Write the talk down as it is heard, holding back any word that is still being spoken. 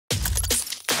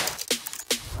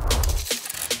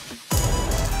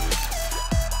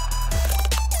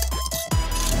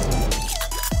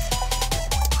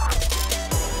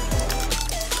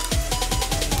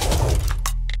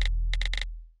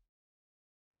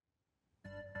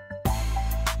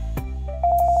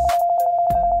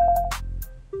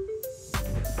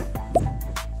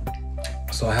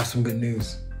I have some good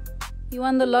news. You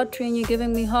won the lottery and you're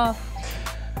giving me half.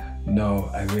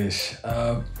 No, I wish.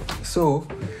 So,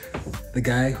 the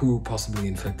guy who possibly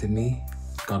infected me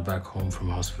got back home from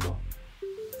hospital.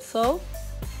 So?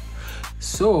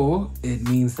 So, it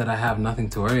means that I have nothing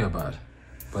to worry about,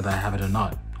 whether I have it or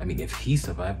not. I mean, if he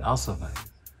survived, I'll survive.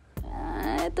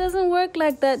 It doesn't work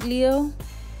like that, Leo.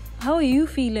 How are you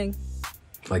feeling?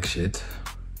 Like shit.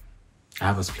 I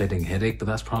have a splitting headache, but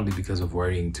that's probably because of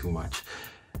worrying too much.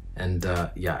 And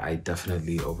yeah, I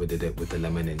definitely overdid it with the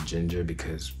lemon and ginger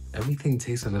because everything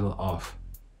tastes a little off.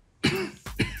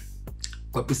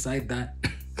 But beside that,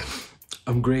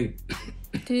 I'm great.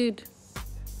 Dude,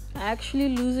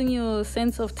 actually losing your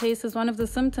sense of taste is one of the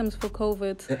symptoms for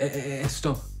COVID.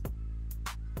 Stop.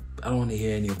 I don't want to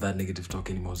hear any of that negative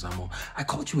talk anymore, Zamo. I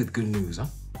called you with good news, huh?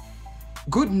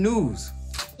 Good news!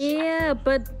 Yeah,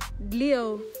 but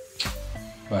Leo...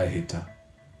 Bye, hater.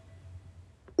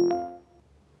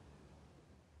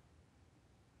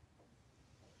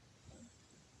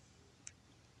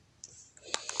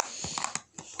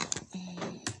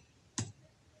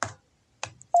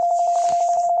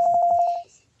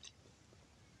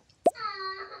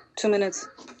 Two minutes.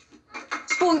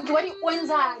 Spunky, what are you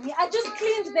doing? I just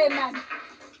cleaned them, man.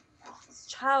 This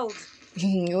child.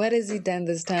 What has he done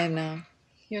this time now?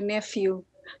 Your nephew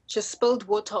just spilled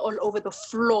water all over the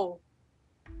floor.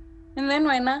 And then,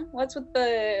 Raina, what's with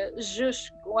the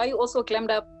zhush? Why are you also clammed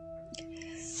up?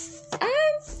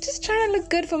 I'm just trying to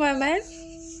look good for my man.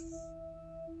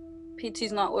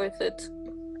 PT's not worth it.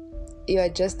 You are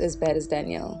just as bad as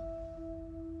Daniel.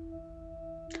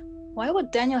 Why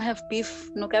would Daniel have beef?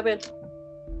 No, Kabel.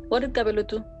 What did Kabelo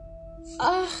do?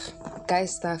 Guy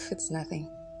stuff, it's nothing.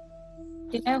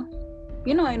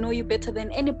 You know I know you better than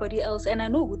anybody else, and I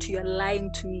know what you're lying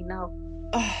to me now.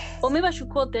 Or maybe I should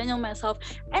call Daniel myself.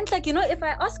 And if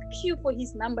I ask Q for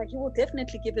his number, he will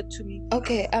definitely give it to me.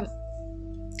 Okay,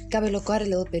 Kabelo got a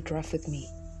little bit rough with me.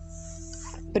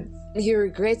 But he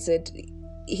regrets it.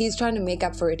 He's trying to make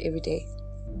up for it every day.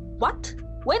 What?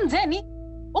 When then?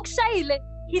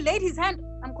 He laid his hand.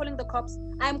 I'm calling the cops.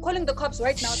 I'm calling the cops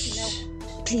right now,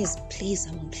 Dineo. Please,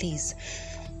 Zamo, please.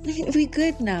 I mean, we're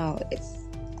good now.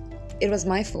 It was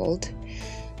my fault.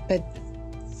 But,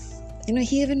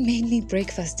 he even made me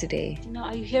breakfast today.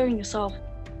 Are you hearing yourself?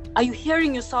 Are you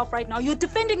hearing yourself right now? You're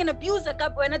defending an abuser,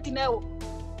 Dineo.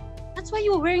 That's why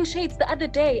you were wearing shades the other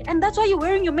day. And that's why you're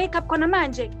wearing your makeup,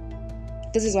 Konamanje.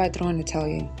 This is why I don't want to tell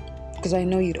you. Because I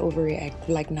know you'd overreact,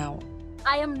 like now.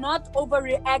 I am not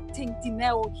overreacting,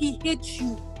 Dineo. He hit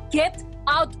you. Get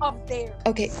out of there.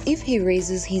 Okay, if he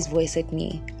raises his voice at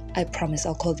me, I promise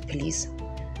I'll call the police.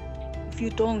 If you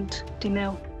don't,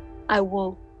 Dineo, I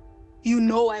will. You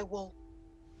know I will.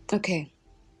 Okay.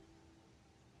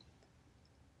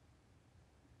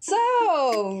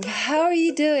 So, how are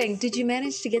you doing? Did you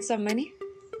manage to get some money?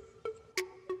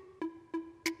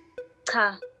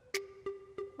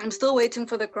 I'm still waiting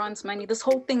for the grants money. This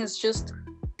whole thing is just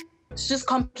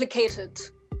complicated.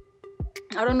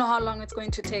 I don't know how long it's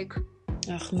going to take.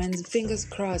 Ugh, man, fingers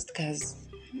crossed, cuz.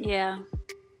 Yeah.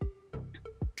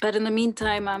 But in the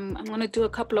meantime, I'm going to do a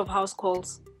couple of house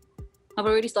calls. I've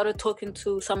already started talking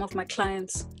to some of my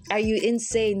clients. Are you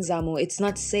insane, Zamo? It's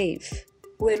not safe.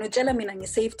 When tell me your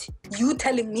safety, you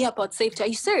telling me about safety. Are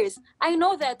you serious? I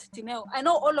know that, Dineo. I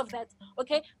know all of that,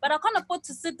 okay? But I can't afford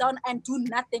to sit down and do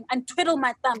nothing and twiddle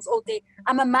my thumbs all day.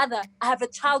 I'm a mother. I have a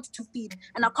child to feed,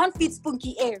 and I can't feed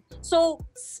spunky air. So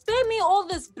spare me all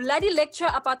this bloody lecture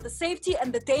about the safety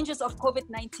and the dangers of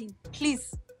COVID-19,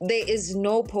 please. There is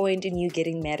no point in you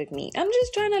getting mad at me. I'm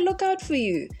just trying to look out for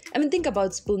you. I mean, think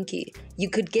about Spunky. You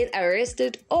could get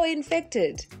arrested or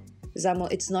infected.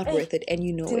 Zamo, it's not worth it, and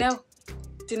you know it.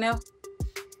 Dineo.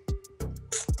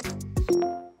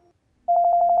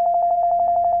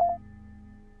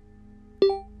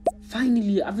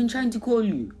 Finally, I've been trying to call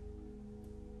you.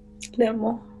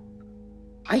 Lemo.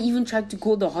 I even tried to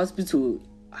call the hospital.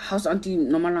 How's Auntie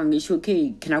Nomalang? Is she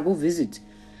okay? Can I go visit?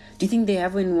 Do you think they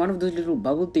have her in one of those little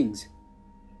bubble things?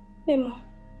 Lemo.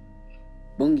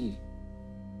 Bongi.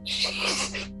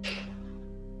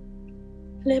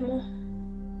 Lemo.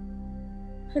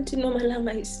 Auntie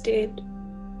Nomalanga is dead.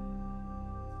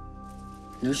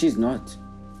 No, she's not.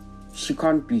 She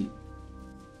can't be.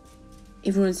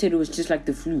 Everyone said it was just like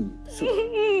the flu. So...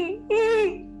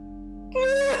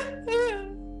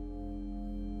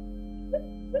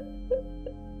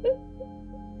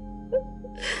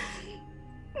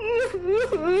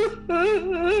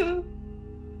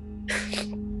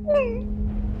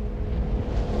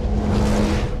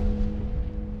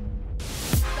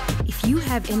 If you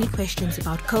have any questions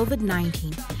about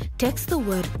COVID-19, Text the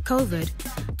word COVID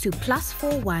to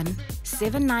 +41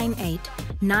 798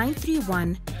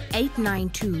 931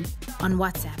 892 on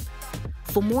WhatsApp.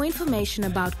 For more information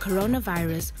about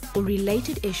coronavirus or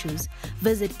related issues,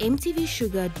 visit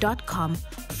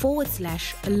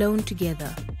mtvshuga.com/alone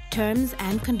together. Terms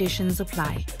and conditions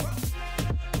apply.